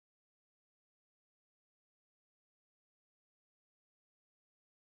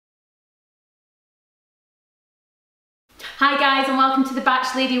Hi guys, and welcome to The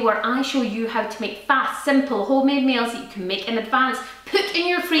Batch Lady, where I show you how to make fast, simple, homemade meals that you can make in advance, put in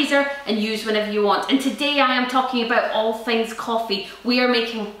your freezer and use whenever you want. And today I am talking about all things coffee. We are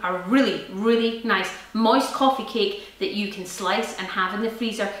making a really nice moist coffee cake that you can slice and have in the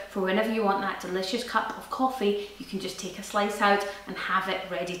freezer for whenever you want that delicious cup of coffee. You can just take a slice out and have it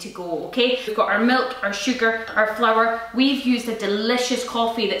ready to go, okay? We've got our milk, our sugar, our flour. We've used a delicious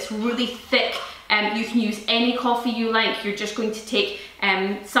coffee that's really thick. You can use any coffee you like. You're just going to take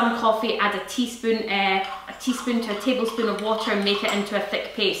some coffee, add a teaspoon to a tablespoon of water and make it into a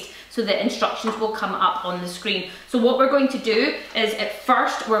thick paste. So the instructions will come up on the screen. So what we're going to do is at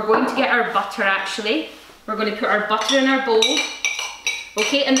first we're going to get our butter actually. We're going to put our butter in our bowl.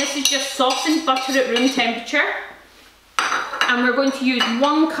 Okay, and this is just softened butter at room temperature. And we're going to use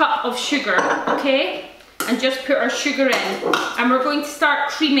 1 cup of sugar, okay? And just put our sugar in. And we're going to start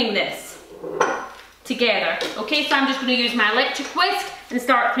creaming this together. Okay, so I'm just going to use my electric whisk and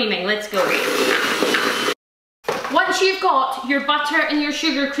start creaming. Let's go. Once you've got your butter and your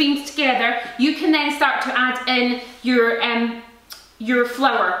sugar creamed together, you can then start to add in your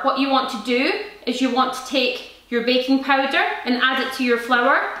flour. What you want to do is you want to take your baking powder and add it to your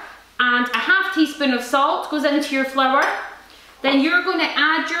flour, and a ½ teaspoon of salt goes into your flour. Then you're going to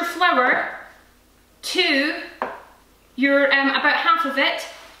add your flour to your about half of it.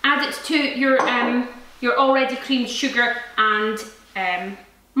 Add it to your already creamed sugar and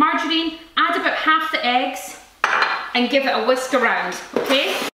margarine. Add about half the eggs and give it a whisk around,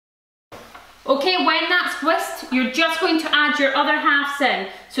 okay? Okay, when that's whisked, you're just going to add your other halves in.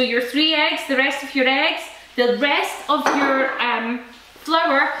 So your 3 eggs, the rest of your eggs, the rest of your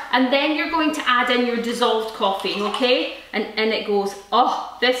flour, and then you're going to add in your dissolved coffee, okay? And it goes,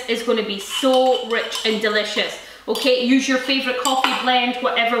 oh, this is going to be so rich and delicious. Okay, use your favourite coffee blend,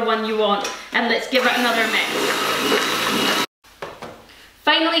 whatever one you want, and let's give it another mix.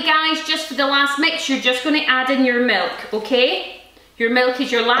 Finally guys, just for the last mix, you're just going to add in your milk, okay? Your milk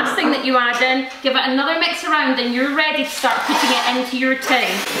is your last thing that you add in. Give it another mix around and you're ready to start putting it into your tin.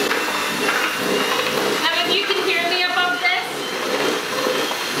 Now if you can hear me above this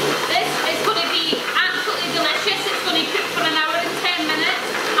is going to be absolutely delicious. It's going to cook for 1 hour and 10 minutes.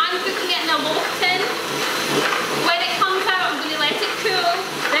 I'm cooking it in a loaf tin. When it comes out, I'm going to let it cool,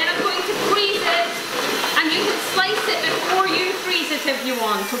 then I'm going to freeze it, and you can slice it before you freeze it if you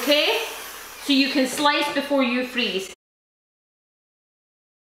want, okay? So you can slice before you freeze.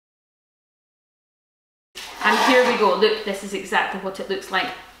 And here we go, look, this is exactly what it looks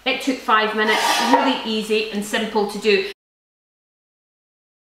like. It took 5 minutes, really easy and simple to do.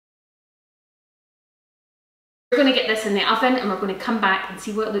 We're going to get this in the oven and we're going to come back and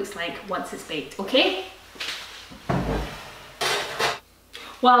see what it looks like once it's baked, okay?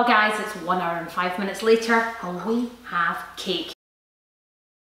 Well guys, it's 1 hour and 5 minutes later and we have cake.